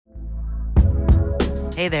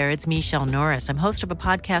Hey there, it's Michelle Norris. I'm host of a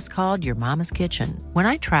podcast called Your Mama's Kitchen. When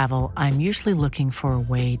I travel, I'm usually looking for a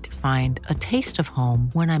way to find a taste of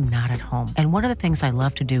home when I'm not at home. And one of the things I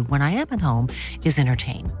love to do when I am at home is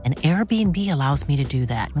entertain. And Airbnb allows me to do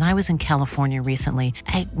that. When I was in California recently,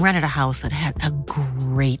 I rented a house that had a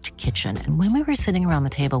great kitchen. And when we were sitting around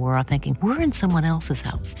the table, we were all thinking, we're in someone else's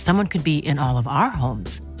house. Someone could be in all of our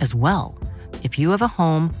homes as well. If you have a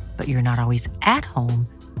home, but you're not always at home,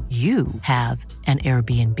 you have an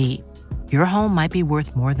Airbnb. Your home might be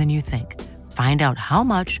worth more than you think. Find out how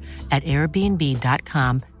much at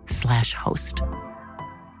airbnb.com/host.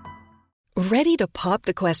 Ready to pop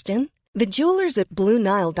the question? The jewelers at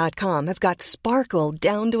BlueNile.com have got sparkle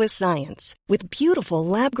down to a science with beautiful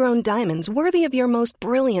lab-grown diamonds worthy of your most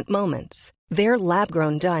brilliant moments. Their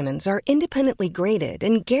lab-grown diamonds are independently graded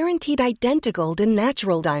and guaranteed identical to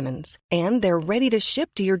natural diamonds, and they're ready to ship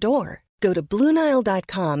to your door. Go to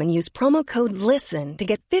BlueNile.com and use promo code LISTEN to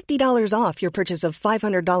get $50 off your purchase of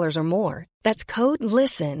 $500 or more. That's code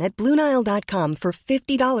LISTEN at BlueNile.com for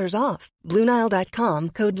 $50 off. BlueNile.com,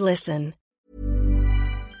 code LISTEN.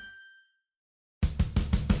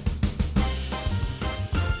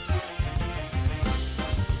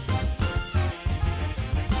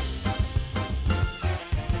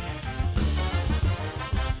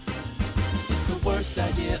 It's the worst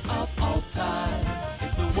idea of all time.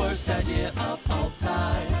 It's the worst idea of all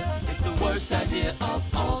time. It's the worst idea of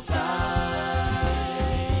all time.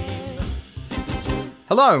 Season 2.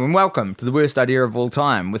 Hello and welcome to the worst idea of all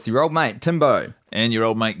time with your old mate Timbo. And your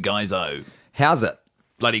old mate Guyzo. How's it?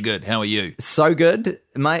 Bloody good. How are you? So good,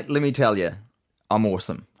 mate. Let me tell you, I'm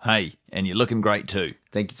awesome. Hey, and you're looking great too.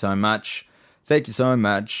 Thank you so much. Thank you so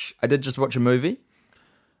much. I did just watch a movie.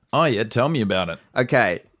 Oh yeah, tell me about it.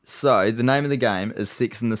 Okay, so the name of the game is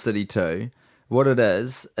Sex and the City 2. What it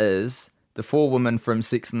is the four women from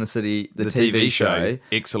Sex and the City, the TV show.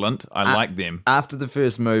 Excellent. I like them. After the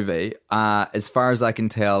first movie, as far as I can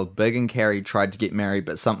tell, Big and Carrie tried to get married,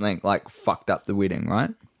 but something like fucked up the wedding,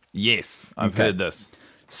 right? Yes, I've heard this.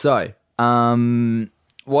 So,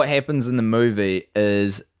 what happens in the movie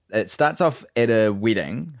is it starts off at a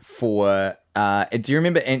wedding for. Do you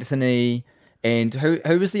remember Anthony? And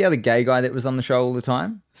who was the other gay guy that was on the show all the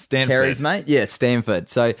time? Stanford. Carrie's mate? Yeah, Stanford.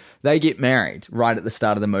 So they get married right at the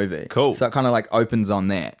start of the movie. Cool. So it kind of like opens on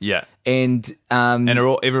that. Yeah. And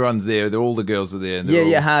everyone's there. All the girls are there.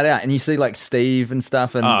 Hard out. And you see like Steve and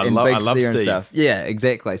stuff and I Big's love there and Steve. stuff. Yeah,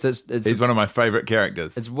 exactly. So it's He's one of my favourite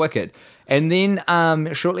characters. It's wicked. And then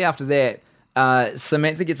shortly after that,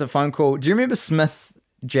 Samantha gets a phone call. Do you remember Smith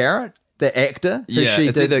Jarrett, the actor who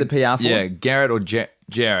she did the PR for? Yeah, Garrett or Jarrett.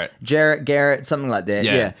 Garrett, something like that.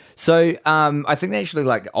 Yeah. So I think they actually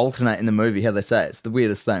like alternate in the movie how they say it. It's the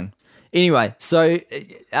weirdest thing. Anyway, so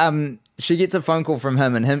she gets a phone call from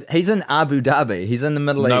him, and he's in Abu Dhabi. He's in the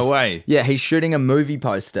Middle East. No way. Yeah, he's shooting a movie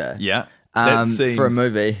poster. Yeah. That seems for a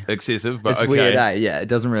movie. Excessive, but it's okay. Weird, eh? Yeah, it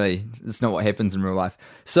doesn't really. It's not what happens in real life.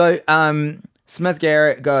 So Smith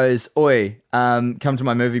Garrett goes, "Oi, come to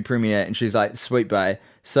my movie premiere," and she's like, "Sweet bae."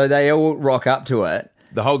 So they all rock up to it.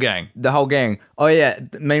 The whole gang. Oh yeah.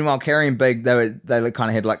 Meanwhile, Carrie and Big, they kind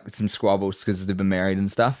of had like some squabbles because they've been married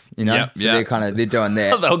and stuff. You know, yeah. So they're doing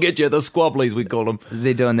that. They'll get you, the squabblies we call them.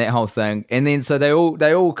 They're doing that whole thing, and then so they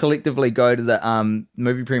all collectively go to the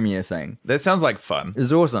movie premiere thing. That sounds like fun. It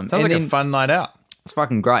was awesome. Sounds like a fun night out. It's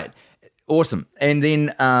fucking great. Awesome. And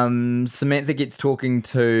then Samantha gets talking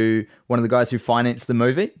to one of the guys who financed the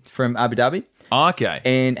movie from Abu Dhabi. Okay.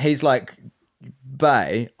 And he's like,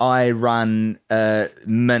 "Bae, I run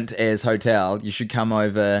Mint as hotel. You should come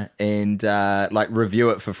over and like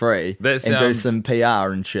review it for free That and do sounds some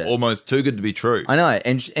PR and shit." Almost too good to be true. I know.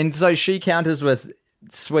 And so she counters with,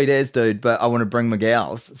 "Sweet as dude, but I want to bring my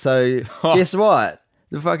gals." So guess what?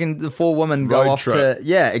 The four women go Road off trip. to,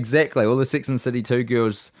 yeah, exactly. All the Sex and the City 2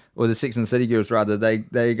 girls, or the Sex and the City girls rather, they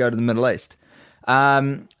go to the Middle East.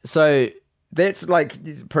 So that's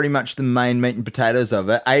like pretty much the main meat and potatoes of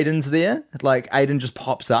it. Aiden's there. Like Aiden just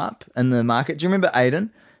pops up in the market. Do you remember Aiden?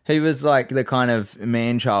 He was like the kind of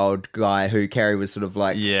man-child guy who Carrie was sort of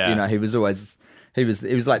like, Yeah. you know, he was like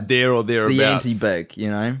There or thereabouts. the anti-big, you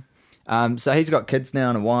know. So he's got kids now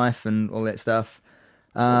and a wife and all that stuff.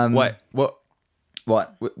 Wait, what?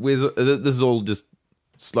 What? This is all just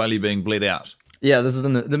slowly being bled out. Yeah, this is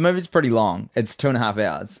the movie's pretty long. It's 2.5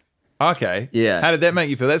 hours. Okay. Yeah. How did that make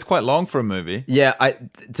you feel? That's quite long for a movie. Yeah,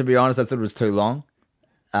 to be honest, I thought it was too long.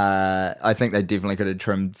 I think they definitely could have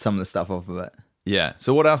trimmed some of the stuff off of it. Yeah.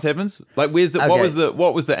 So what else happens? Like, where's the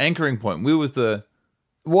what was the anchoring point? Where was the?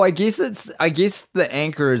 Well, I guess the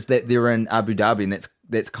anchor is that they're in Abu Dhabi, and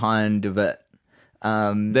that's kind of it.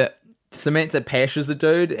 That Samantha pashes a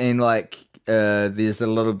dude, and like there's a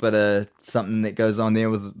little bit of something that goes on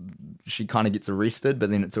there. She kind of gets arrested, but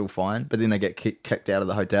then it's all fine. But then they get kicked out of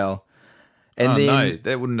the hotel. And then, no,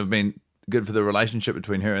 that wouldn't have been good for the relationship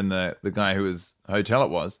between her and the guy whose hotel it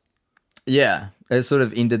was. Yeah, it sort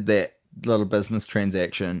of ended that little business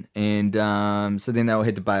transaction. And so then they all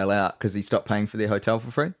had to bail out because he stopped paying for their hotel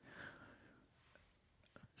for free.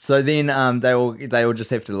 So then they all just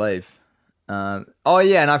have to leave. Oh,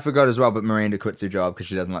 yeah, and I forgot as well, but Miranda quits her job because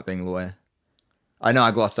she doesn't like being a lawyer. I know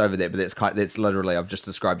I glossed over that, but that's literally, I've just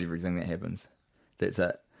described everything that happens. That's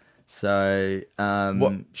it. So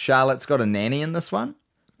Charlotte's got a nanny in this one.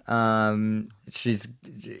 She's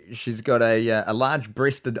got a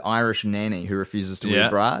large-breasted Irish nanny who refuses to wear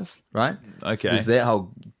bras, right? Okay. So there's that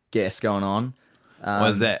whole gas going on.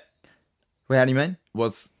 What's that? Well, how do you mean?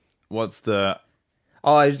 What's the...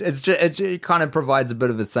 Oh, it kind of provides a bit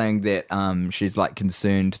of a thing that she's like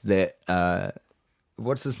concerned that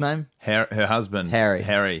what's his name? Her husband.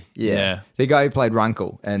 Harry. Yeah. The guy who played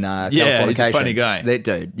Runkle in Californication. Yeah, he's a funny guy. That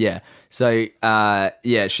dude, yeah. So,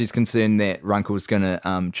 she's concerned that Runkle's going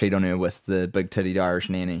to cheat on her with the big-titted Irish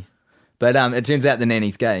nanny. But it turns out the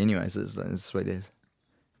nanny's gay anyway, so it's sweet as.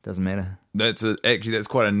 Doesn't matter. That's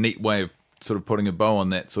quite a neat way of sort of putting a bow on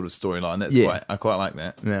that sort of storyline. I quite like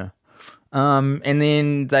that. Yeah. And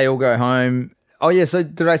then they all go home. Oh, yeah, so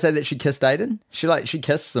did I say that she kissed Aiden? She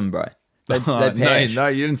kissed him, bro. They pash. No,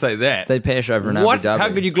 you didn't say that. They pash over an What? RBW. How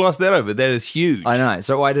could you gloss that over? That is huge. I know.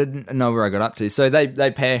 So I didn't know where I got up to. So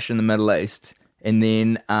they pash in the Middle East, and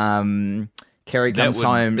then Carrie comes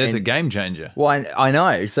home. That's a game changer. Well, I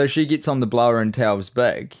know. So she gets on the blower and tells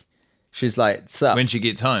Big. She's like, sup? When she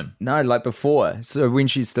gets home. No, like before. So when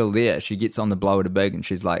she's still there, she gets on the blower to Big, and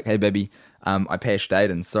she's like, hey, baby, I pashed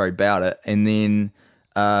Aiden. Sorry about it. And then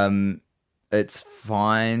it's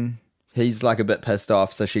fine. He's like a bit pissed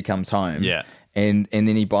off, so she comes home. Yeah. And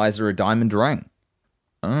then he buys her a diamond ring.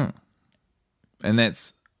 Oh. And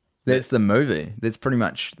that's the movie. That's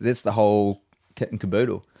the whole kit and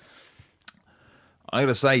caboodle. I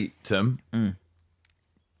gotta say, Tim, it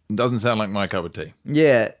doesn't sound like my cup of tea.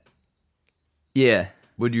 Yeah. Yeah.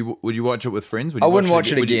 Would you watch it with friends? I wouldn't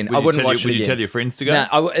watch it again. I wouldn't watch it again. Would you tell your friends to go?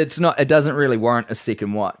 No, it's not. It doesn't really warrant a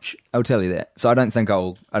second watch. I'll tell you that. So I don't think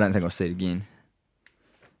I'll see it again.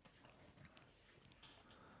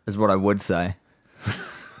 Is what I would say.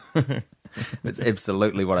 It's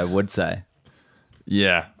absolutely what I would say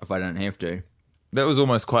Yeah. if I don't have to. That was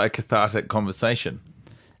almost quite a cathartic conversation.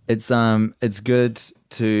 It's good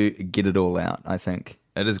to get it all out, I think.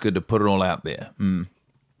 It is good to put it all out there.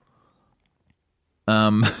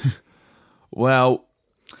 Well,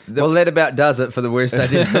 that about does it for the worst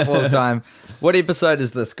idea of all time. What episode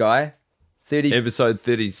is this, guy? Episode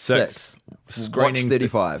 36. Watch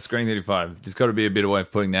 35. Screen 35. There's got to be a better way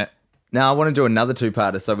of putting that. Now, I want to do another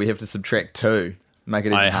two-parter, so we have to subtract 2. Make it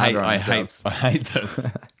even harder on ourselves. I hate this.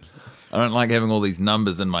 I don't like having all these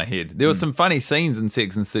numbers in my head. There were some funny scenes in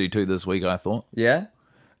Sex and the City 2 this week, I thought. Yeah?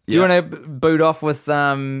 Do you want to boot off with,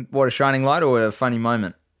 a shining light or a funny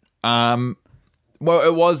moment? Well,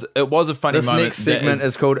 it was a funny moment. This next segment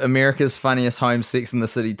is called America's Funniest Home Sex and the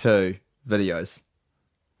City 2 videos.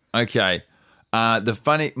 Okay.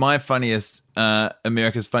 My funniest,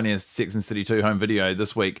 America's Funniest Sex and the City 2 home video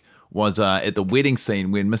this week was at the wedding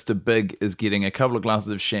scene when Mr. Big is getting a couple of glasses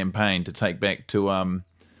of champagne to take back to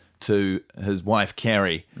his wife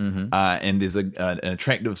Carrie, and there's an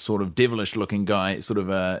attractive sort of devilish looking guy, sort of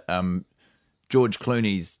a George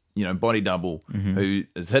Clooney's body double who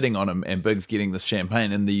is hitting on him, and Big's getting this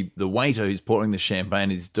champagne, and the waiter who's pouring the champagne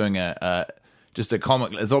is doing just a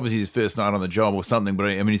comic. It's obviously his first night on the job or something, but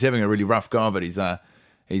I mean he's having a really rough go of it.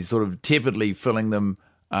 He's sort of timidly filling them,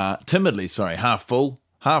 half full.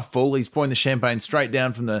 He's pouring the champagne straight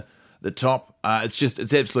down from the top.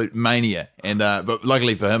 It's absolute mania. And but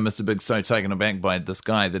luckily for him, Mr. Big's so taken aback by this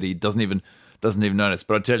guy that he doesn't even notice.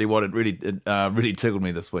 But I tell you what, it really tickled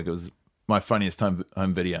me this week. It was my funniest home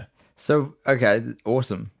video. So okay,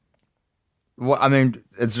 awesome. What I mean,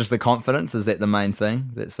 it's just the confidence. Is that the main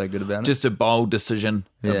thing that's so good about it? Just a bold decision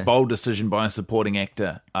by a supporting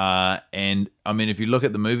actor. And I mean, if you look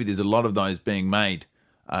at the movie, there's a lot of those being made,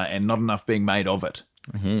 and not enough being made of it.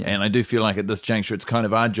 Mm-hmm. And I do feel like at this juncture, it's kind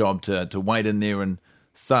of our job to wade in there and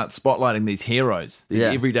start spotlighting these heroes, these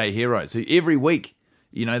everyday heroes who every week,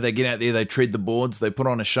 they get out there, they tread the boards, they put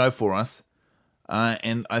on a show for us.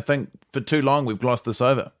 And I think for too long we've glossed this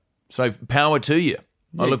over. So power to you.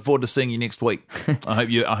 Yeah. I look forward to seeing you next week. I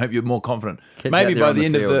hope you're more confident. Maybe by the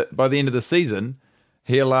end of the season,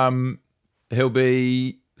 he'll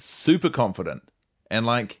be super confident and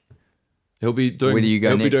like He'll be doing. Where do you go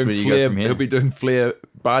he'll next? Be doing Where do you go flair, from here? He'll be doing flair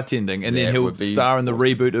bartending, and Yeah, then it he'll would be star in the awesome.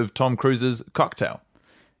 reboot of Tom Cruise's Cocktail.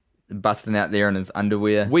 Busting out there in his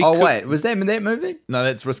underwear. We oh could- wait, was that in that movie? No,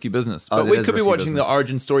 that's Risky Business. Oh, But that we is could be Risky watching Business. the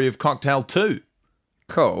origin story of Cocktail 2.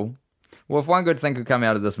 Cool. Well, if one good thing could come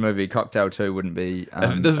out of this movie, Cocktail 2 wouldn't be.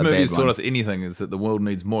 If this a movie bad has taught one. us anything, is that the world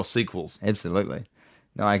needs more sequels. Absolutely,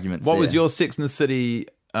 no arguments. What there. was your Sex and the City?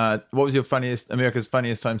 What was your America's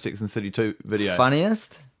Funniest Home Sex and the City 2 video?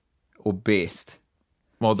 funniest or best?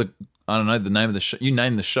 Well, I don't know the name of the show. You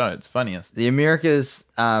name the show. It's funniest. The America's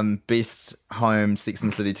best home Sex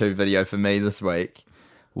and the City 2 video for me this week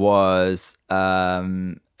was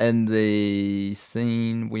in the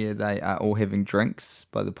scene where they are all having drinks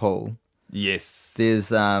by the pool. Yes.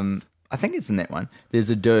 There's I think it's in that one. There's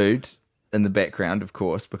a dude in the background, of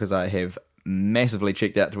course, because I have massively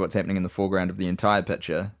checked out to what's happening in the foreground of the entire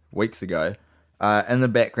picture weeks ago. In the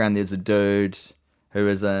background, there's a dude who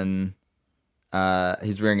is in.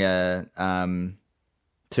 He's wearing a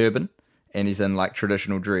turban and he's in like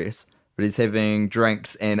traditional dress, but he's having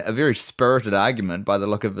drinks and a very spirited argument by the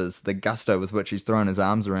look of the gusto with which he's throwing his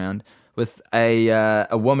arms around with a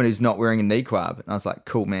woman who's not wearing a niqab. And I was like,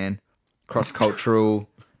 cool, man. Cross-cultural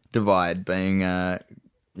divide being,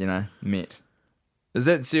 met. Is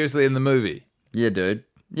that seriously in the movie? Yeah, dude.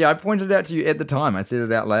 Yeah, I pointed it out to you at the time. I said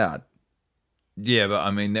it out loud. Yeah, but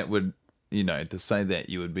I mean, that would, to say that,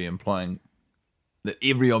 you would be implying that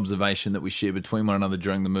every observation that we share between one another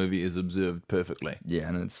during the movie is observed perfectly. Yeah,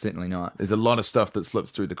 and it's certainly not. There's a lot of stuff that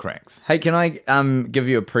slips through the cracks. Hey, can I give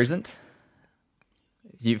you a present?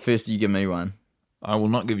 First, you give me one. I will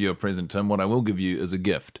not give you a present, Tim. What I will give you is a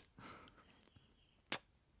gift.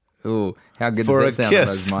 Ooh, how good For does that a sound on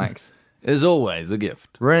kiss. those mics? Is always a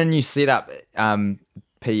gift. We're in a new setup.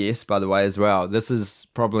 PS, by the way, as well. This is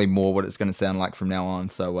probably more what it's going to sound like from now on.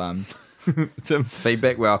 So, Tim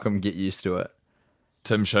feedback welcome. Get used to it.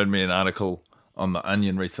 Tim showed me an article on The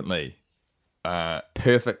Onion recently,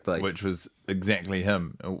 Perfectly. which was exactly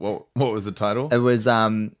him. What was the title? It was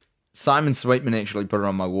Simon Sweetman actually put it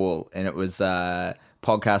on my wall, and it was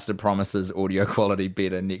podcaster promises audio quality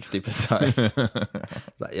better next episode.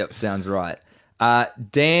 Like, yep, sounds right.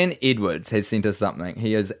 Dan Edwards has sent us something.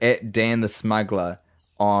 He is at Dan the Smuggler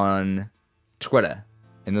on Twitter,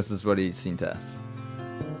 and this is what he sent us.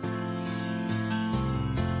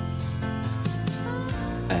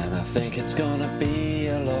 And I think it's gonna be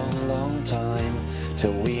a long, long time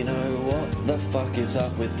till we know what the fuck is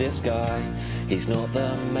up with this guy. He's not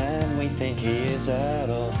the man we think he is at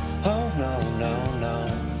all. Oh no, no, no.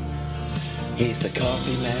 He's the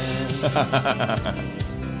coffee man.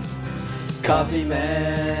 Coffee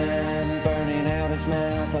man, burning out his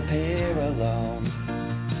mouth up here alone.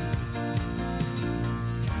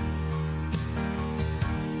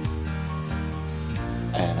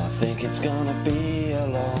 And I think it's gonna be a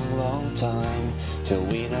long, long time till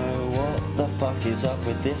we know what the fuck is up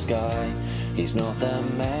with this guy. He's not the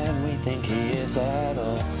man we think he is at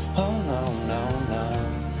all. Oh no, no,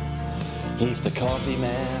 no. He's the coffee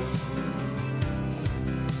man.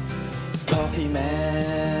 Coffee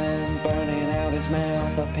man, burning out his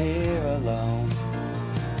mouth up here alone.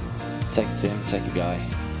 Take it, Tim. Take it, guy.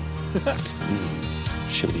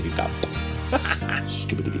 Shibbity-bee-bop.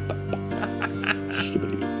 Shibbity-bee-bop.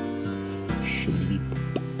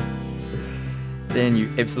 Dan, you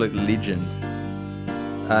absolute legend.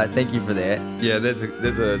 Thank you for that. Yeah, that's a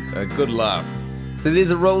good laugh. So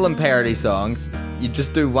there's a rule in parody songs. You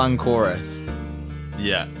just do one chorus.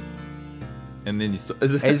 Yeah. And then He's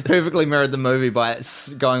perfectly mirrored the movie by it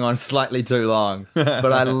going on slightly too long. But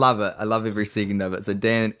I love it. I love every second of it. So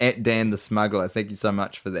Dan, at Dan the Smuggler, thank you so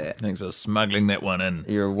much for that. Thanks for smuggling that one in.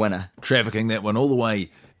 You're a winner. Trafficking that one all the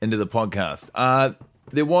way into the podcast.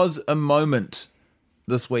 There was a moment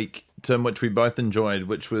this week, Tim, which we both enjoyed,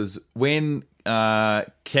 which was when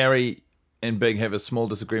Carrie and Big have a small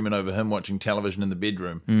disagreement over him watching television in the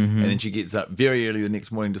bedroom, and then she gets up very early the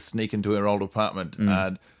next morning to sneak into her old apartment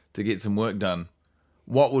to get some work done.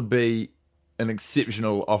 What would be an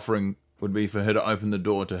exceptional offering would be for her to open the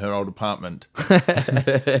door to her old apartment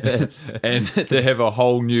and to have a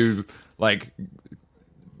whole new,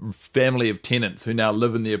 family of tenants who now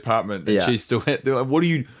live in the apartment, and Yeah. she's still they're like, what are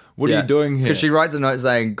you doing here? Because she writes a note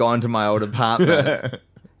saying, gone to my old apartment.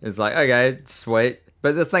 It's like, okay, sweet.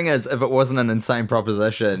 But the thing is, if it wasn't an insane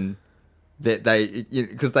proposition that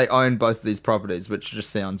because they own both of these properties, which just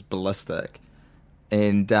sounds ballistic,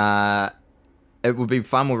 and it would be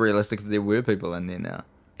far more realistic if there were people in there now.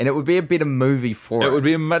 And it would be a better movie for it. It would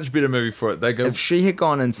be a much better movie for it. They go, if she had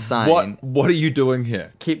gone insane, what are you doing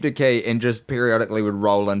here? kept a key, and just periodically would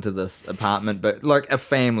roll into this apartment, but like a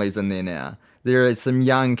family's in there now. There are some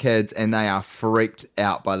young kids, and they are freaked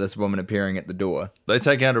out by this woman appearing at the door. They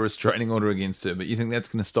take out a restraining order against her, but you think that's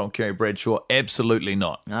going to stop Carrie Bradshaw? Absolutely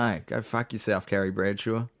not. No, go fuck yourself, Carrie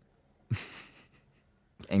Bradshaw.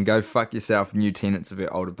 And go fuck yourself, new tenants of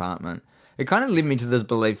your old apartment. It kind of led me to this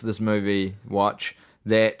belief, this movie watch,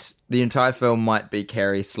 that the entire film might be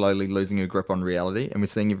Carrie slowly losing her grip on reality, and we're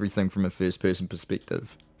seeing everything from a first-person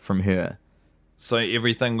perspective from her. So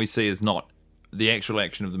everything we see is not the actual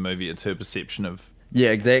action of the movie, it's her perception of...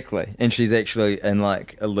 Yeah, exactly. And she's actually in,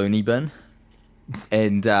 like, a loony bin.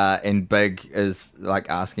 And Big is, like,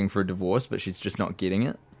 asking for a divorce, but she's just not getting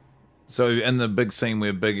it. So in the big scene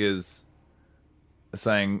where Big is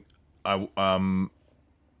saying, I want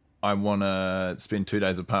to spend 2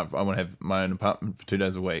 days apart. I want to have my own apartment for 2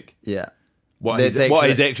 days a week. Yeah. What he's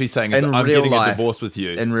actually saying is, I'm getting a divorce with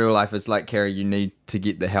you. In real life, it's like, Carrie, you need to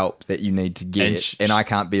get the help that you need to get, and I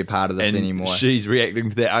can't be a part of this anymore. She's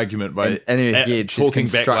reacting to that argument by in her head, she's talking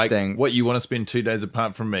back like, constructing. what, you want to spend 2 days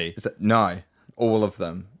apart from me? No, all of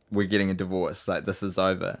them. We're getting a divorce. Like, this is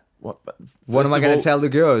over. What am I going to tell the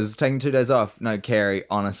girls? Taking 2 days off? No, Carrie,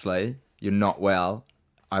 honestly, you're not well.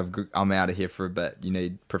 I'm out of here for a bit. You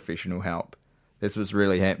need professional help. That's what's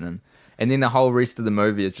really happening. And then the whole rest of the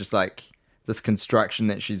movie is just like this construction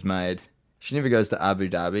that she's made. She never goes to Abu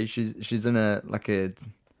Dhabi. She's in a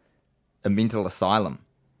mental asylum,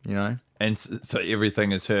 you know? And so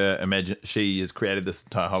everything is her she has created this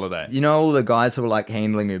entire holiday. You know all the guys who are like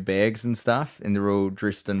handling her bags and stuff, and they're all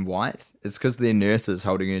dressed in white? It's because they're nurses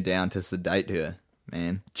holding her down to sedate her,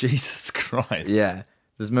 man. Jesus Christ. Yeah.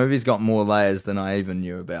 This movie's got more layers than I even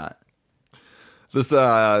knew about. This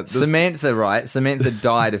Samantha, right? Samantha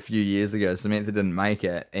died a few years ago. Samantha didn't make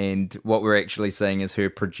it. And what we're actually seeing is her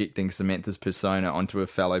projecting Samantha's persona onto a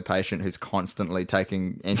fellow patient who's constantly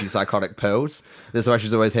taking antipsychotic pills. That's why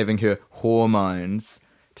she's always having her hormones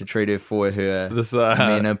to treat her for her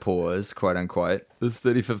menopause, quote unquote. This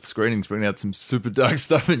 35th screening's bringing out some super dark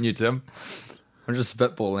stuff in you, Tim. I'm just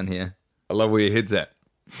spitballing here. I love where your head's at.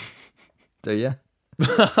 Do you?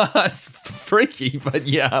 It's freaky, but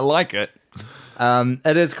yeah, I like it.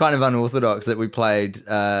 It is kind of unorthodox that we played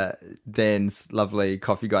Dan's lovely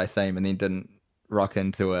coffee guy theme and then didn't rock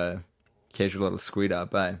into a casual little squeed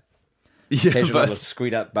up, eh? Yeah, casual little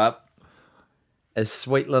squeed up bup. A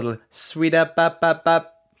sweet little sweet up bup bup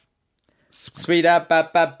bup. Sweet up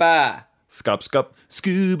bup bup bup. Scup,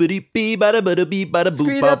 scoobity bee bada bada bee bada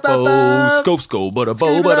boo bop bo, scope bada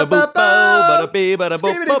bo bada boo bo bada bee bada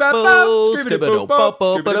bo bo, skibado bop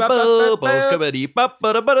bo bada bo bo, skibidi bop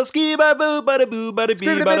bada bada ski bada boo bada boo bada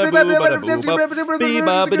bee bada boo bada boo bop, bee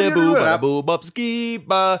bada boo bada boo bop ski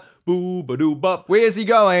ba boo bada bop. Where's he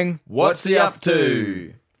going? What's he up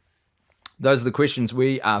to? Those are the questions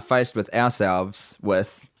we are faced with ourselves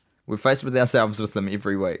with. We're faced with ourselves with them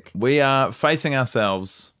every week. We are facing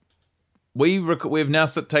ourselves. We've now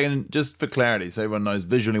taken, just for clarity, so everyone knows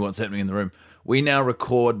visually what's happening in the room, we now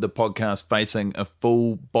record the podcast facing a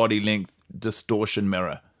full body-length distortion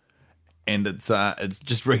mirror. And it's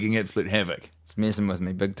just wreaking absolute havoc. It's messing with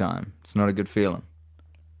me big time. It's not a good feeling.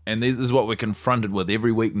 And this is what we're confronted with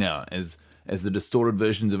every week now, as the distorted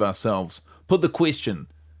versions of ourselves put the question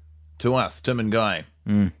to us, Tim and Guy.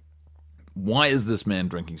 Why is this man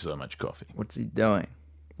drinking so much coffee? What's he doing?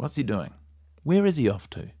 What's he doing? Where is he off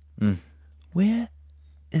to? Where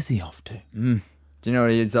is he off to? Do you know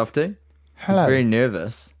what he's off to? Hello. He's very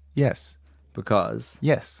nervous Yes. because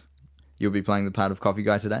Yes. you'll be playing the part of Coffee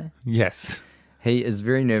Guy today. Yes. He is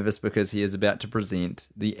very nervous because he is about to present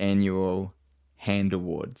the annual Hand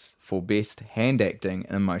Awards for Best Hand Acting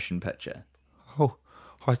in a Motion Picture. Oh,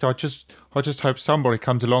 I just hope somebody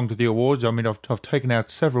comes along to the awards. I mean, I've taken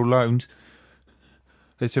out several loans.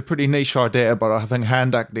 It's a pretty niche idea, but I think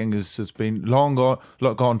hand acting has been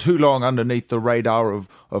gone too long underneath the radar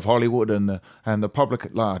of Hollywood and the public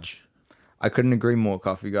at large. I couldn't agree more,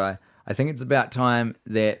 Coffee Guy. I think it's about time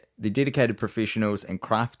that the dedicated professionals and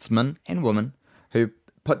craftsmen and women who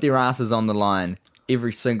put their asses on the line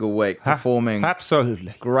every single week performing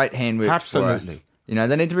Absolutely. great handwork for Absolutely. us. You know,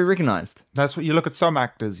 they need to be recognised. That's what you look at some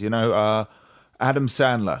actors, Adam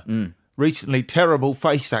Sandler. Recently, terrible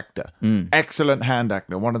face actor. Excellent hand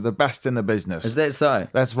actor. One of the best in the business. Is that so?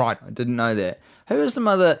 That's right. I didn't know that. Who are some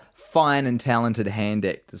other fine and talented hand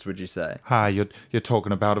actors, would you say? You're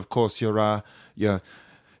talking about, of course, your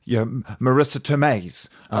Marissa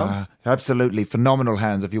Tomei. Absolutely phenomenal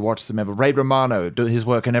hands if you watch them ever. Ray Romano, do his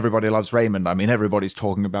work in Everybody Loves Raymond. I mean, everybody's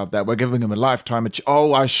talking about that. We're giving him a lifetime.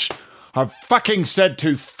 I've fucking said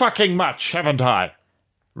too fucking much, haven't I?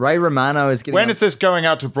 Ray Romano is getting... When is this going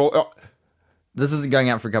out to broad... This isn't going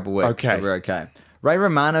out for a couple of weeks, Okay. so we're okay. Ray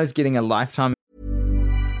Romano's getting a lifetime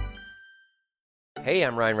Hey,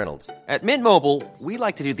 I'm Ryan Reynolds. At Mint Mobile, we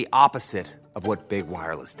like to do the opposite of what Big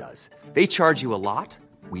Wireless does. They charge you a lot,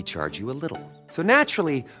 we charge you a little. So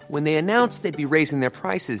naturally, when they announced they'd be raising their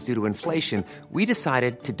prices due to inflation, we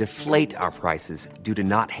decided to deflate our prices due to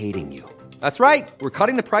not hating you. That's right. We're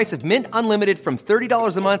cutting the price of Mint Unlimited from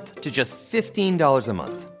 $30 a month to just $15 a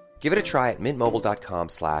month. Give it a try at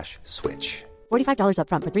mintmobile.com/switch. $45 up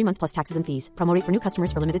front for 3 months plus taxes and fees. Promo rate for new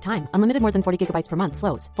customers for limited time. Unlimited more than 40 gigabytes per month.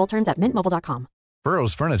 Slows full terms at mintmobile.com.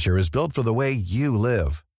 Burrow's furniture is built for the way you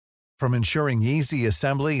live. From ensuring easy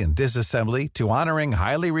assembly and disassembly to honoring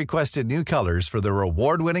highly requested new colors for their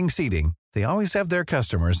award-winning seating, they always have their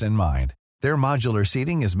customers in mind. Their modular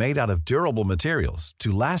seating is made out of durable materials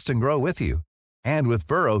to last and grow with you. And with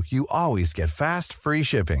Burrow, you always get fast, free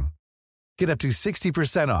shipping. Get up to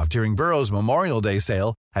 60% off during Burrow's Memorial Day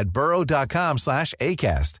sale at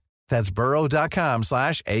burrow.com/ACAST. That's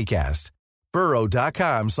burrow.com/ACAST.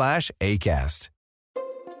 burrow.com/ACAST.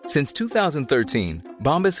 Since 2013,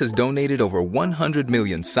 Bombas has donated over 100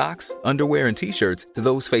 million socks, underwear, and T-shirts to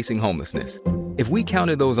those facing homelessness. If we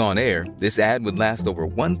counted those on air, this ad would last over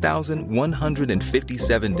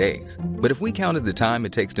 1,157 days. But if we counted the time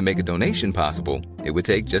it takes to make a donation possible, it would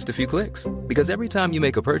take just a few clicks. Because every time you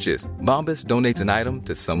make a purchase, Bombas donates an item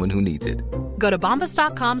to someone who needs it. Go to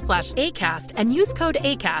bombas.com/ACAST and use code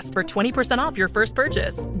ACAST for 20% off your first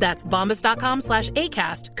purchase. That's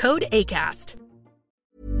bombas.com/ACAST, code ACAST.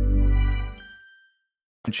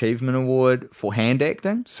 Achievement Award for hand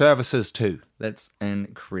acting. Services too. That's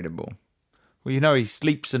incredible. Well, you know, he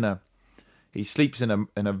sleeps in a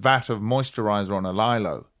vat of moisturizer on a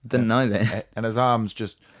lilo. Didn't know that. And his arms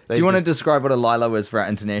just. Do you want to describe what a lilo is for our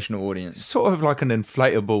international audience? Sort of like an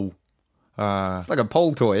inflatable. It's like a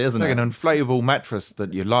pool toy, isn't it? Like an inflatable mattress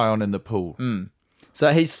that you lie on in the pool.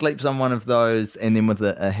 So he sleeps on one of those, and then with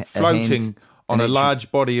a floating hand, on a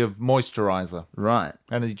large body of moisturizer. Right.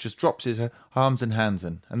 And he just drops his arms and hands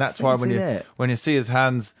in, and that's why when you see his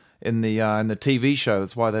hands in the TV show,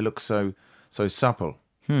 that's why they look so supple.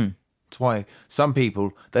 It's why some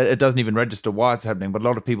people, it doesn't even register why it's happening, but a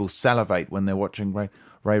lot of people salivate when they're watching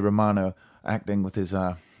Ray Romano acting with his.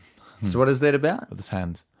 So what is that about? With his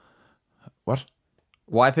hands. What?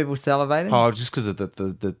 Why are people salivating? Oh, just because of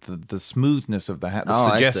the smoothness of the hand, the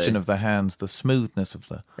suggestion of the hands, the smoothness of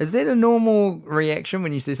the. Is that a normal reaction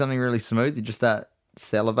when you see something really smooth? You just start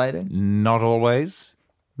salivating? Not always.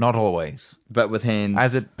 Not always. But with hands.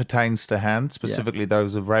 As it pertains to hands, specifically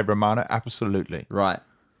those of Ray Romano, absolutely. Right.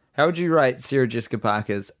 How would you rate Sarah Jessica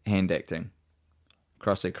Parker's hand acting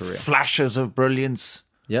across her career? Flashes of brilliance.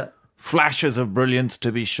 Yeah. Flashes of brilliance,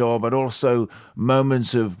 to be sure, but also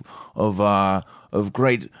moments of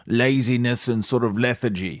great laziness and sort of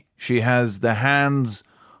lethargy. She has the hands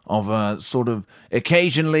of a sort of,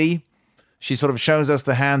 occasionally, she sort of shows us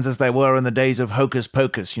the hands as they were in the days of Hocus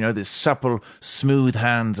Pocus, you know, this supple, smooth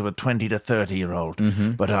hands of a 20 to 30-year-old.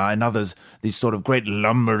 Mm-hmm. But in others, these sort of great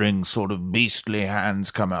lumbering, sort of beastly hands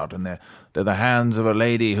come out, and they're the hands of a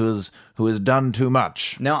lady who has done too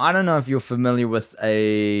much. Now, I don't know if you're familiar with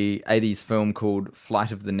a 80s film called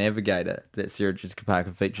Flight of the Navigator that Sarah Jessica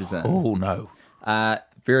Parker features in. Oh, no.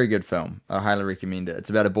 Very good film. I highly recommend it. It's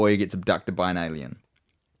about a boy who gets abducted by an alien,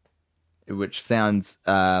 which sounds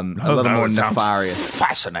a little more nefarious.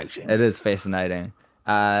 Fascinating. It is fascinating.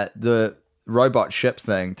 The robot ship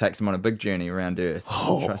thing takes him on a big journey around Earth.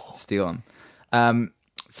 Tries to steal him.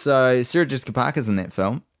 So Sarah Jessica Parker's in that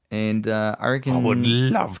film, and I reckon I would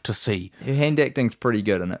love to see. Her hand acting's pretty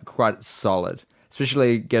good in it, quite solid,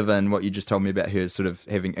 especially given what you just told me about her sort of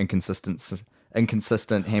having inconsistent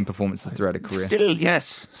hand performances throughout her career.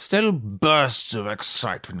 Still bursts of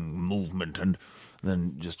excitement, movement, and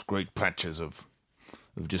then just great patches of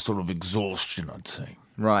just sort of exhaustion, I'd say.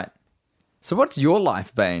 Right. So what's your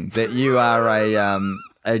life been that you are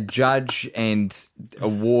a judge and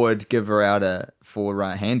award giver out for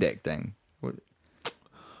hand acting?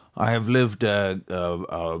 I have lived a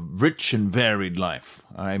rich and varied life.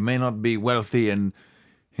 I may not be wealthy in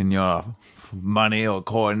your money or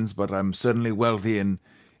coins, but I'm certainly wealthy in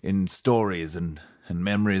stories and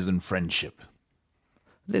memories and friendship.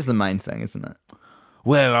 That's the main thing, isn't it?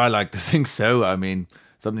 Well, I like to think so. I mean,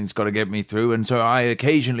 something's got to get me through, and so I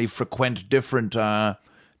occasionally frequent different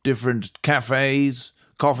cafes,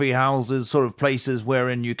 coffee houses, sort of places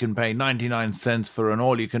wherein you can pay 99 cents for an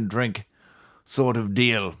all-you-can-drink sort of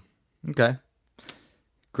deal. Okay.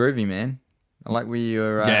 Groovy, man. I like where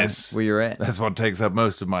you're at. That's what takes up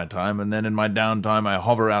most of my time, and then in my downtime I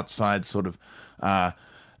hover outside sort of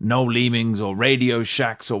No Leemings or Radio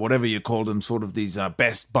Shacks or whatever you call them, sort of these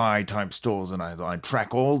Best Buy type stores, and I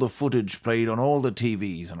track all the footage played on all the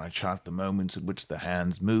TVs, and I chart the moments at which the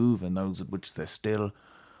hands move and those at which they're still.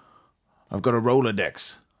 I've got a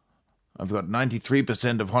Rolodex. I've got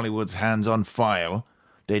 93% of Hollywood's hands on file,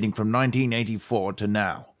 dating from 1984 to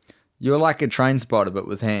now. You're like a train spotter, but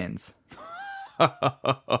with hands.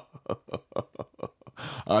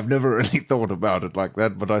 I've never really thought about it like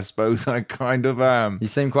that, but I suppose I kind of am. You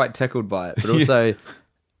seem quite tickled by it, but also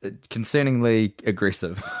concerningly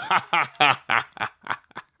aggressive.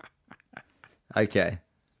 Okay,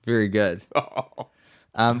 very good.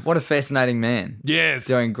 What a fascinating man. Yes.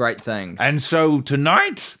 Doing great things. And so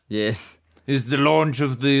tonight yes, is the launch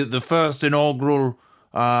of the first inaugural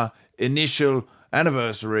initial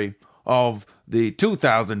anniversary of the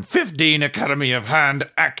 2015 Academy of Hand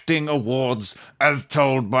Acting Awards, as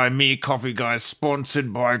told by me, Coffee Guy,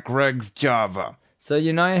 sponsored by Greg's Java. So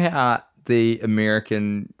you know how the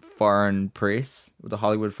American foreign press, the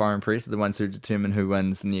Hollywood foreign press, are the ones who determine who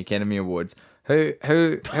wins in the Academy Awards. Who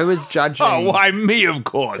is judging? Oh, why me, of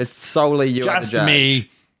course. It's solely you. Just the judge. me.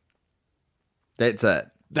 That's it.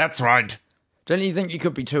 That's right. Don't you think you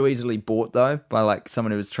could be too easily bought, though, by like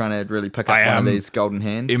someone who was trying to really pick up one of these golden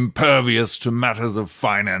hands? Impervious to matters of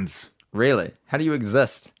finance. Really? How do you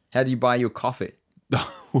exist? How do you buy your coffee?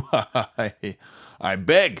 I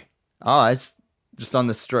beg. Oh, it's just on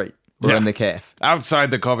the street or in the cafe.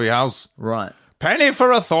 Outside the coffee house. Right. Penny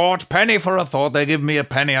for a thought, penny for a thought. They give me a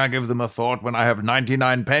penny, I give them a thought. When I have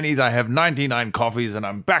 99 pennies, I have 99 coffees, and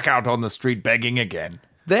I'm back out on the street begging again.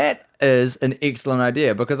 That is an excellent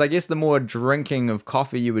idea, because I guess the more drinking of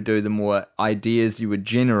coffee you would do, the more ideas you would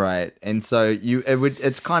generate, and so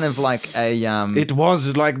it's kind of like a It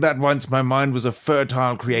was like that once. My mind was a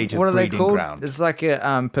fertile, creative what are they breeding called? ground. It's like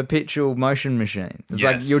a perpetual motion machine. It's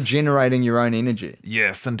Yes. like you're generating your own energy.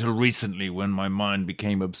 Yes, until recently, when my mind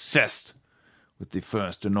became obsessed with the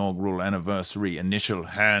first inaugural anniversary initial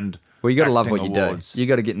hand. Well, you got to love what acting you awards. do. You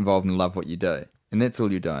got to get involved and love what you do, and that's all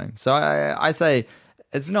you're doing. So I say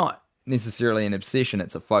it's not necessarily an obsession;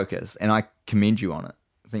 it's a focus, and I commend you on it.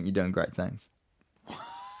 I think you're doing great things.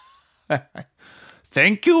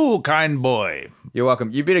 Thank you, kind boy. You're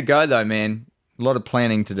welcome. You better go though, man. A lot of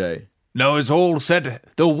planning to do. No, it's all set.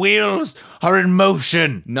 The wheels are in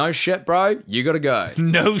motion. No shit, bro. You got to go.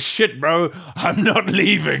 No shit, bro. I'm not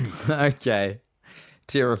leaving. Okay.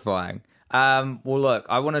 Terrifying. Well, look,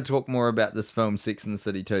 I want to talk more about this film, Sex and the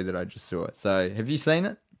City 2, that I just saw. So, have you seen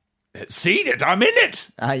it? Seen it? I'm in it.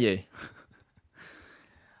 Are you?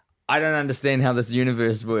 I don't understand how this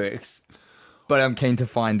universe works, but I'm keen to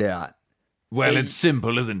find out. Well, So it's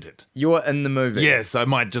simple, isn't it? You're in the movie. Yes, I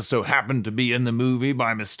might just so happen to be in the movie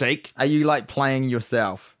by mistake. Are you like playing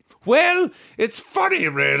yourself? Well, it's funny,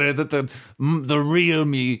 really, that the real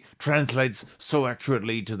me translates so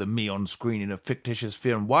accurately to the me on screen in a fictitious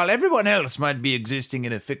film. While everyone else might be existing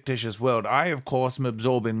in a fictitious world, I, of course, am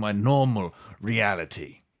absorbing my normal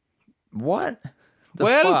reality. What?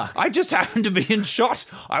 Well, I just happened to be in shot.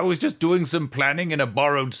 I was just doing some planning in a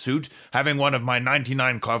borrowed suit, having one of my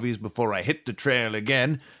 99 coffees before I hit the trail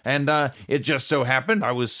again, and it just so happened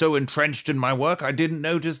I was so entrenched in my work I didn't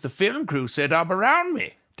notice the film crew set up around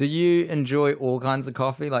me. Do you enjoy all kinds of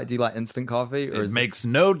coffee? Like, do you like instant coffee? Or It makes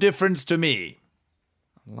no difference to me.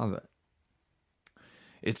 I love it.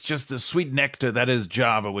 It's just the sweet nectar that is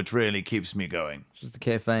Java which really keeps me going. It's just the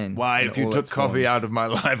caffeine. Why, in if you all took its coffee forms. out of my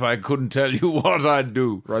life, I couldn't tell you what I'd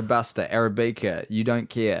do. Robusta, Arabica, you don't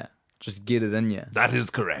care. Just get it in you. That is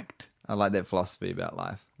correct. I like that philosophy about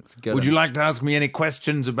life. It's good. Would you like to ask me any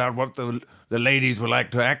questions about what the ladies would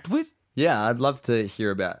like to act with? Yeah, I'd love to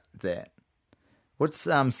hear about that. What's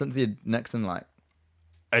Cynthia Nixon like?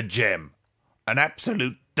 A gem. An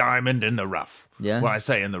absolute diamond in the rough. Yeah? Well, I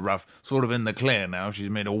say in the rough, sort of in the clear now. She's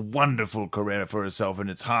made a wonderful career for herself, and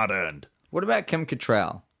it's hard-earned. What about Kim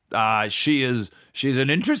Cattrall? She's an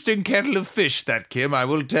interesting kettle of fish, that Kim, I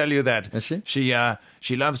will tell you that. Is she?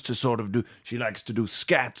 She loves to sort of she likes to do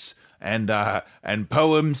scats and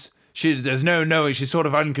poems. There's no knowing, she's sort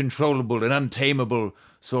of uncontrollable and untamable,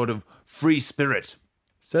 sort of free spirit.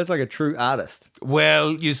 Sounds like a true artist.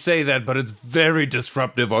 Well, you say that, but it's very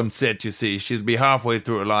disruptive on set, you see. She'll be halfway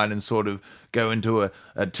through a line and sort of go into a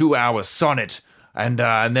 2-hour sonnet, and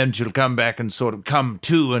then she'll come back and sort of come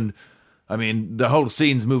to, and, I mean, the whole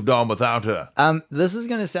scene's moved on without her. This is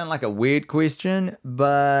going to sound like a weird question,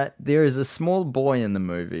 but there is a small boy in the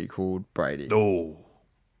movie called Brady. Oh,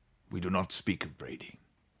 we do not speak of Brady.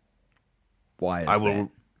 Why is I will that?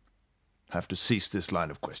 have to cease this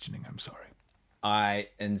line of questioning, I'm sorry. I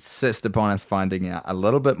insist upon us finding out a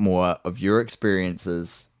little bit more of your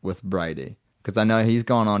experiences with Brady. Because I know he's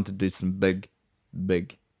gone on to do some big,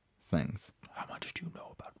 big things. How much do you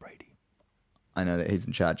know about Brady? I know that he's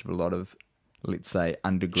in charge of a lot of, let's say,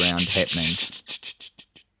 underground happenings.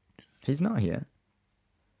 He's not here.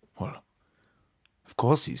 Well, of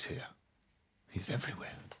course he's here. He's everywhere.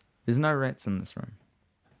 There's no rats in this room.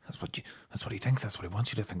 That's what he thinks. That's what he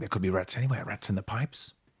wants you to think. There could be rats anywhere. Rats in the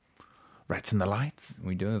pipes. Rats in the lights.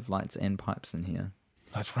 We do have lights and pipes in here.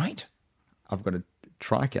 That's right. I've got a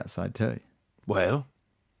trike outside too. Well,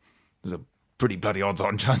 there's a pretty bloody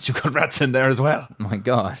odds-on chance you've got rats in there as well. My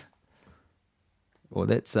God. Well,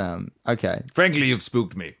 that's, okay. Frankly, you've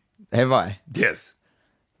spooked me. Have I? Yes.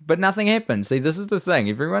 But nothing happened. See, this is the thing.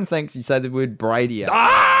 Everyone thinks you say the word Brady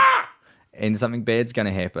and something bad's going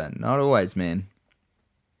to happen. Not always, man.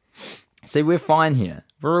 See, we're fine here.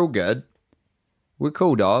 We're all good. We're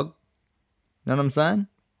cool, dog. Know what I'm saying?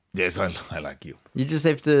 Yes, I like you. You just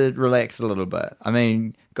have to relax a little bit. I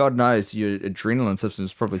mean, God knows your adrenaline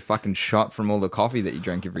system's probably fucking shot from all the coffee that you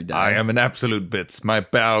drink every day. I am in absolute bits. My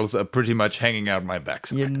bowels are pretty much hanging out my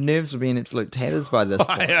backside. Your nerves will be in absolute tatters by this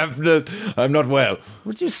point. I'm not well.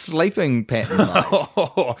 What's your sleeping pattern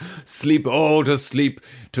like? Sleep, to sleep,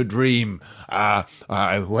 to dream. Well,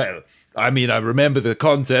 I mean, I remember the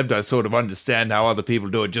concept. I sort of understand how other people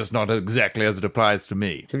do it, just not exactly as it applies to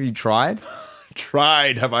me. Have you tried?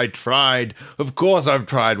 Have I tried? Of course I've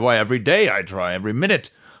tried. Why, every day I try, every minute.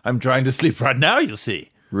 I'm trying to sleep right now, you see.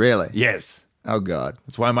 Really? Yes. Oh, God.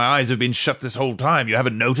 That's why my eyes have been shut this whole time. You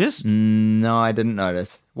haven't noticed? No, I didn't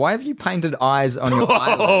notice. Why have you painted eyes on your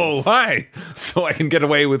eyelids? Oh, why? So I can get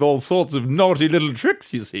away with all sorts of naughty little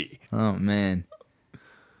tricks, you see. Oh, man.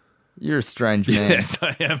 You're a strange man. Yes,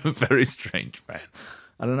 I am a very strange man.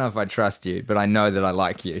 I don't know if I trust you, but I know that I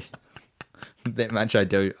like you. That much I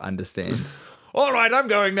do understand. All right, I'm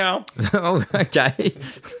going now. Oh, okay.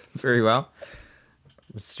 Very well.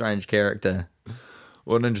 A strange character.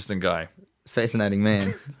 What an interesting guy. Fascinating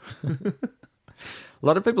man. A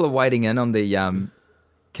lot of people are waiting in on the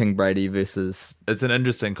King Brady versus It's an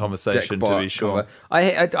interesting conversation, to be sure.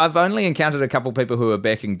 I've only encountered a couple people who are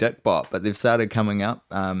backing Dickbot, but they've started coming up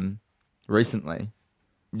recently.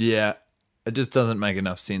 Yeah, it just doesn't make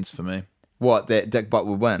enough sense for me. What, that Dickbot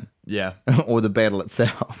will win? Yeah. Or the battle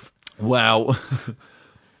itself? Well,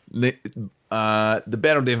 the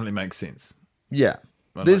battle definitely makes sense. Yeah.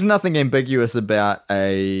 There's nothing ambiguous about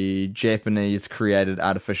a Japanese-created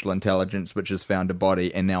artificial intelligence which has found a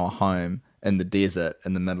body and now a home in the desert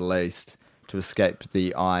in the Middle East to escape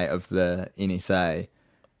the eye of the NSA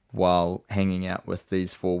while hanging out with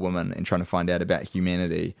these 4 women and trying to find out about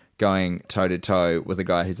humanity, going toe-to-toe with a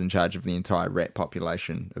guy who's in charge of the entire rat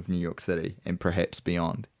population of New York City and perhaps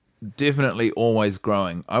beyond. Definitely always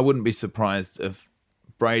growing. I wouldn't be surprised if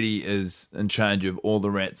Brady is in charge of all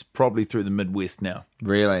the rats, probably through the Midwest now.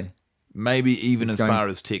 Really? Maybe even as far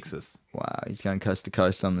as Texas. Wow, he's going coast to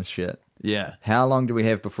coast on this shit. Yeah. How long do we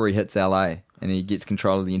have before he hits LA and he gets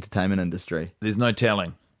control of the entertainment industry? There's no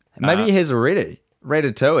telling. Maybe he has already.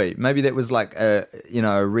 Ratatouille. Maybe that was like a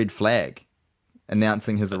red flag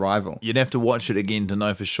announcing his arrival. You'd have to watch it again to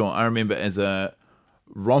know for sure. I remember as a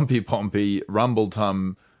rompy-pompy,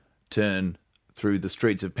 rumble-tum turn through the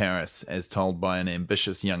streets of Paris as told by an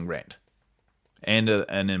ambitious young rat and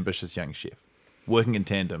an ambitious young chef, working in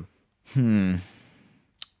tandem.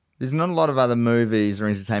 There's not a lot of other movies or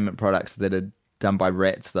entertainment products that are done by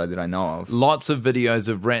rats, though, that I know of. Lots of videos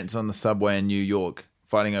of rats on the subway in New York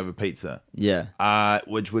fighting over pizza. Yeah.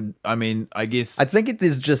 Which would, I mean, I guess... I think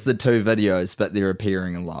there's just the 2 videos, but they're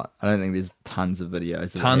appearing a lot. I don't think there's tons of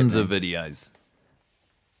videos. Tons of videos.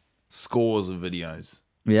 Scores of videos.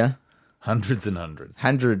 Yeah? Hundreds and hundreds.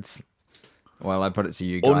 Hundreds. Well, I put it to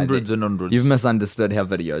you, guy. Hundreds and hundreds. You've misunderstood how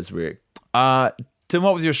videos work. Tim,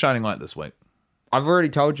 what was your shining light this week? I've already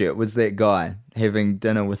told you. It was that guy having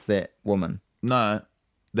dinner with that woman. No,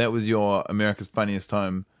 that was your America's Funniest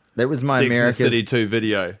Home. That was my Sex America's... and the City 2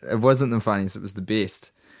 video. It wasn't the funniest. It was the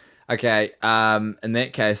best. Okay, in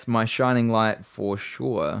that case, my shining light for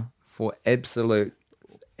sure, for absolute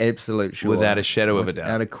sure. Without a shadow of a doubt.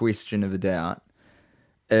 Without a question of a doubt,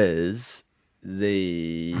 is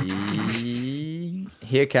the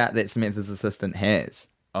haircut that Samantha's assistant has.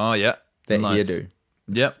 Oh, yeah. That nice. hairdo.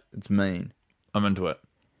 Yep. It's mean. I'm into it.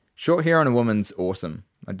 Short hair on a woman's awesome.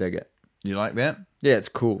 I dig it. You like that? Yeah, it's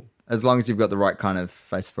cool. As long as you've got the right kind of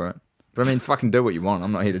face for it. But I mean, fucking do what you want.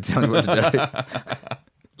 I'm not here to tell you what to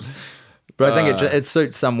do. But I think it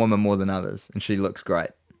suits some women more than others, and she looks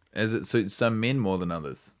great. As it suits some men more than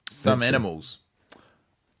others. Some That's animals. True.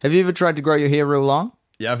 Have you ever tried to grow your hair real long?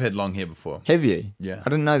 Yeah, I've had long hair before. Have you? Yeah. I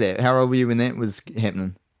didn't know that. How old were you when that was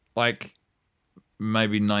happening? Like,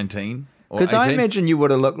 maybe 19. Or Because I 18? imagine you would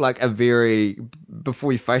have looked like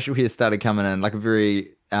before your facial hair started coming in, like a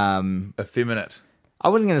very, effeminate. I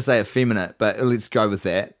wasn't going to say effeminate, but let's go with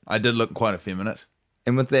that. I did look quite effeminate.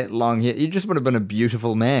 And with that long hair, you just would have been a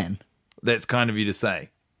beautiful man. That's kind of you to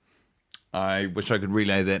say. I wish I could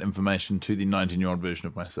relay that information to the 19-year-old version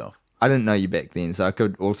of myself. I didn't know you back then, so I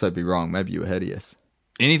could also be wrong. Maybe you were hideous.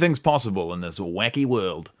 Anything's possible in this wacky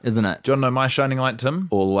world. Isn't it? Do you want to know my shining light, Tim?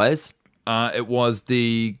 Always. It was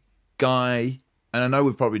the guy, and I know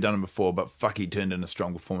we've probably done it before, but fuck, he turned in a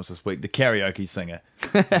strong performance this week. The karaoke singer.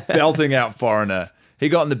 Belting out Foreigner. He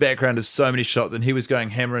got in the background of so many shots, and he was going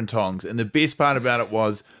hammer and tongs. And the best part about it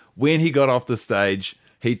was, when he got off the stage,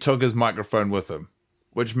 he took his microphone with him.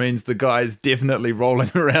 Which means the guy is definitely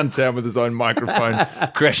rolling around town with his own microphone,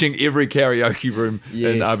 crashing every karaoke room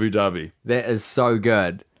in Abu Dhabi. That is so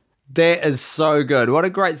good. That is so good. What a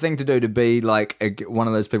great thing to do, to be like one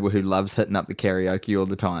of those people who loves hitting up the karaoke all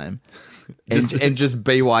the time. And just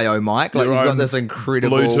BYO mic. Like, you've got this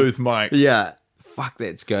incredible Bluetooth mic. Yeah. Fuck,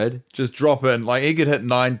 that's good. Just drop in. Like, he could hit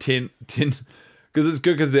 9, 10, because it's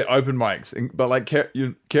good because they're open mics. But like,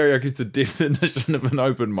 karaoke is the definition of an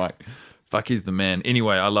open mic. Fuck, he's the man.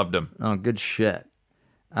 Anyway, I loved him. Oh, good shit.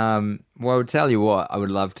 Well, I'll tell you what, I would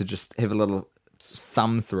love to just have a little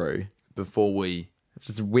thumb through Before we...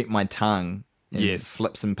 just wet my tongue and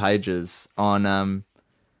flip some pages on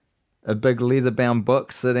a big leather-bound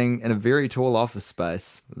book sitting in a very tall office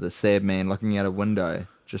space with a sad man looking out a window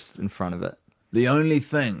just in front of it. The only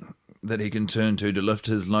thing that he can turn to lift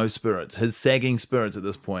his low spirits, his sagging spirits at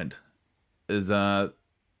this point, is the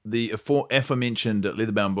aforementioned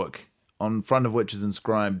leather-bound book, on front of which is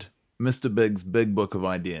inscribed Mr. Big's Big Book of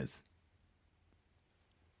Ideas.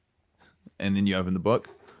 And then you open the book.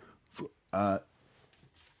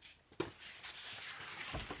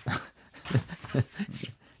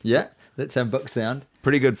 Yeah, that's how books sound.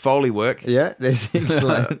 Pretty good Foley work. Yeah, that's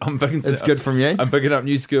excellent. That's good from you. I'm picking up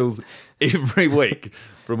new skills every week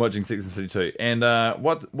from watching Sex and the City 2. And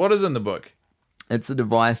what is in the book? It's a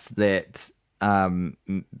device that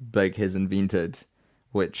Big has invented,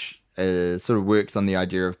 which sort of works on the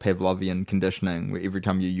idea of Pavlovian conditioning, where every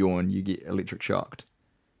time you yawn, you get electric shocked.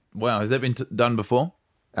 Wow, has that been done before?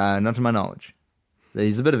 Not to my knowledge.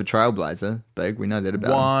 He's a bit of a trailblazer, Big. We know that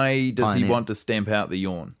about him. Why does he Pioneer. want to stamp out the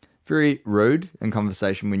yawn? Very rude in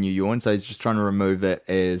conversation when you yawn, so he's just trying to remove it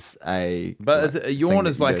as a... But a yawn thing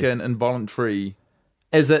is that you like do. an involuntary...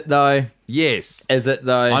 Is it, though? Yes. Is it,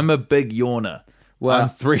 though? I'm a big yawner. Well- I'm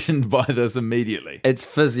threatened by this immediately. It's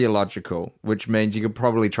physiological, which means you could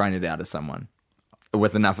probably train it out of someone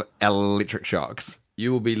with enough electric shocks.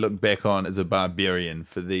 You will be looked back on as a barbarian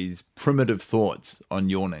for these primitive thoughts on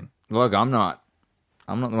yawning. Look, I'm not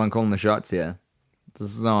the one calling the shots here.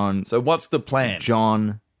 This is on So what's the plan?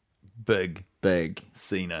 John Big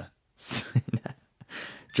Cena. Cena.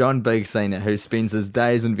 John Big Cena, who spends his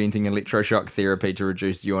days inventing electroshock therapy to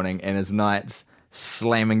reduce yawning and his nights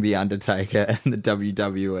slamming The Undertaker in the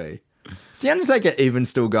WWE. Is The Undertaker even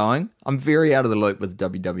still going? I'm very out of the loop with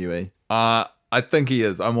WWE. I think he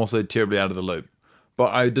is. I'm also terribly out of the loop.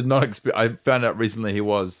 But I did not expect... I found out recently he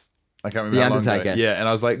was... I can't remember The how long ago. Undertaker. Yeah, and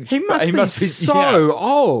I was like... He must be so yeah.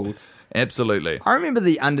 old. Absolutely. I remember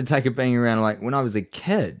The Undertaker being around like when I was a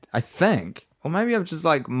kid, I think. Or maybe I've just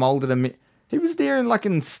like molded him. He was there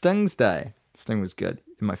in Sting's day. Sting was good.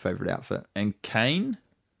 In my favourite outfit. And Kane?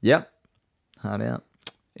 Yep. Hard out.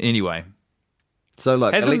 Anyway. So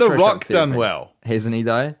look, Hasn't The electroshock Rock done therapy. well? Hasn't he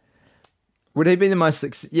though? Would he be the most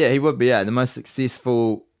yeah, he would be, yeah, the most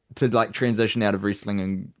successful to like transition out of wrestling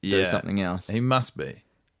and do something else. He must be.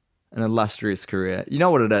 An illustrious career. You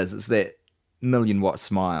know what it is? It's that 1,000,000-watt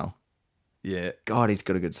smile. Yeah. God, he's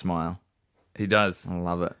got a good smile. He does. I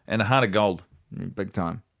love it. And a heart of gold. Big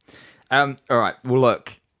time. All right. Well,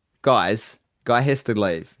 look, guys, guy has to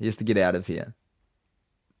leave. He has to get out of here.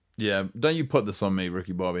 Yeah. Don't you put this on me,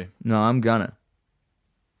 Ricky Bobby. No, I'm gonna.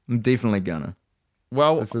 I'm definitely gonna.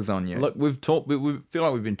 Well, This is on you. Look, we've talked. We feel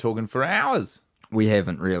like we've been talking for hours. We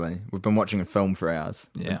haven't really. We've been watching a film for hours.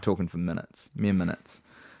 We've Yeah. been talking for minutes. Mere minutes.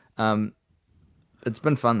 It's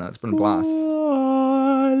been fun though. It's been a blast.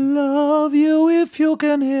 I love you if you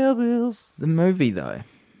can hear this. The movie though,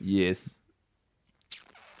 Yes.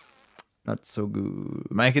 not so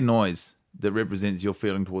good. Make a noise that represents your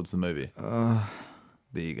feeling towards the movie.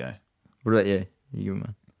 There you go. What about you? You give me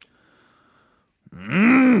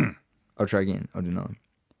one. I'll try again. I'll do another.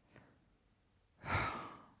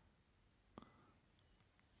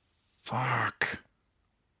 Fuck.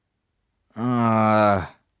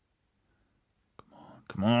 Ah.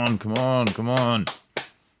 Come on, come on, come on.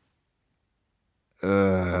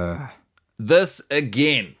 This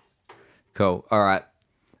again. Cool. All right.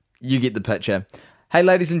 You get the picture. Hey,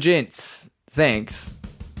 ladies and gents, thanks.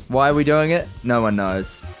 Why are we doing it? No one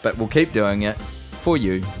knows, but we'll keep doing it for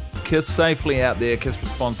you. Kiss safely out there, kiss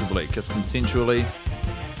responsibly, kiss consensually.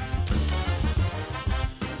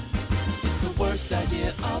 It's the worst idea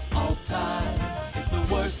of all time. It's the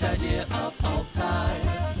worst idea of all time.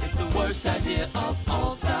 It's the worst idea of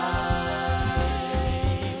all time.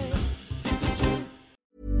 Season 2.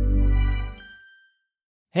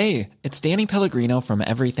 Hey, it's Danny Pellegrino from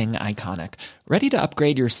Everything Iconic. Ready to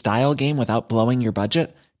upgrade your style game without blowing your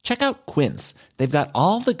budget? Check out Quince. They've got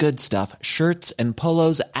all the good stuff, shirts and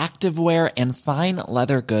polos, activewear, and fine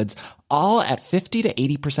leather goods, all at 50 to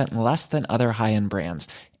 80% less than other high-end brands.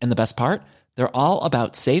 And the best part? They're all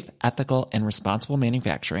about safe, ethical, and responsible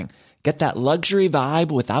manufacturing. Get that luxury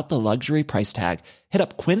vibe without the luxury price tag. Hit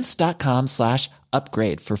up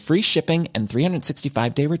quince.com/upgrade for free shipping and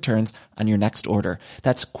 365-day returns on your next order.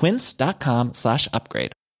 That's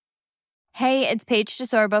quince.com/upgrade. Hey, it's Paige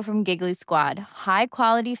DeSorbo from Giggly Squad. High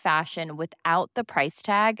quality fashion without the price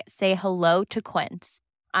tag. Say hello to Quince.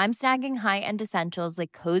 I'm snagging high-end essentials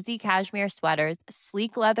like cozy cashmere sweaters,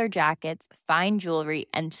 sleek leather jackets, fine jewelry,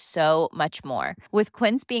 and so much more. With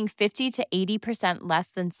Quince being 50 to 80%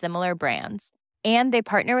 less than similar brands. And they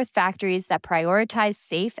partner with factories that prioritize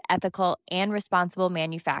safe, ethical, and responsible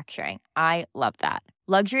manufacturing. I love that.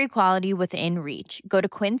 Luxury quality within reach. Go to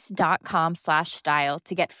quince.com/style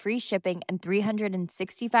to get free shipping and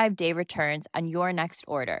 365-day returns on your next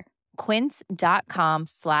order.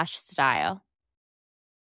 Quince.com/style.